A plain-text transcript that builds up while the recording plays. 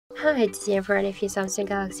Hi, it's Ian for a Samsung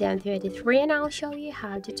Galaxy M33 and I'll show you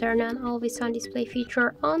how to turn on Always On Display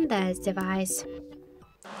feature on this device.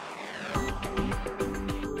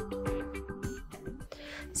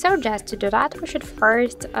 So just to do that, we should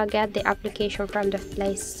first get the application from the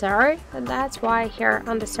Play Store. That's why here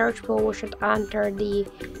on the search bar we should enter the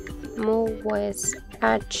Muviz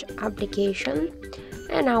Edge application.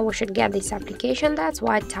 And now we should get this application. That's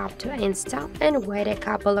why tap to install and wait a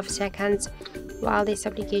couple of seconds while this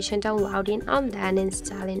application downloading and then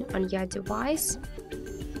installing on your device.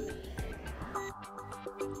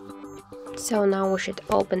 So now we should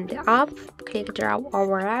open the app, click Draw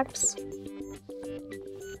Over Apps,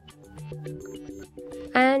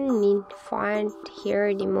 and find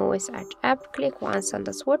here the Muviz Edge App. Click once on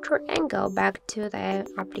the switcher and go back to the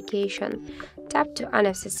application. Tap to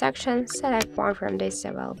NFC section, select one from these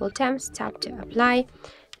available tabs, tap to apply,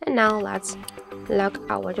 and now let's lock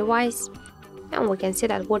our device. And we can see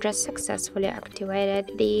that we just successfully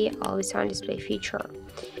activated the Always On Display feature.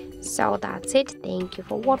 So that's it. Thank you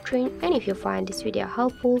for watching, and if you find this video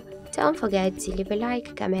helpful, don't forget to leave a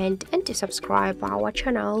like, comment, and to subscribe our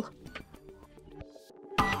channel.